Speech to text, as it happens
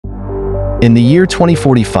In the year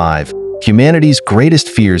 2045, humanity's greatest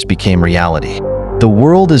fears became reality. The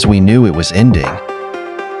world as we knew it was ending.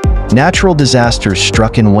 Natural disasters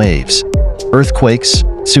struck in waves, earthquakes,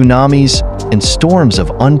 tsunamis, and storms of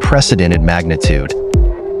unprecedented magnitude.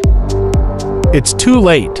 It's too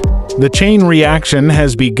late. The chain reaction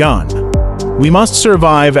has begun. We must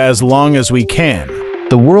survive as long as we can.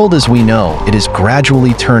 The world as we know it is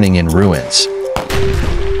gradually turning in ruins.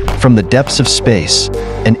 From the depths of space,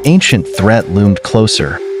 an ancient threat loomed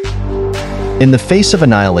closer. In the face of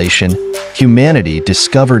annihilation, humanity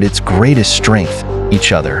discovered its greatest strength,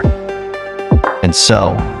 each other. And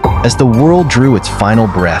so, as the world drew its final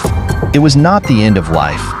breath, it was not the end of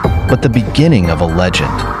life, but the beginning of a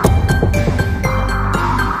legend.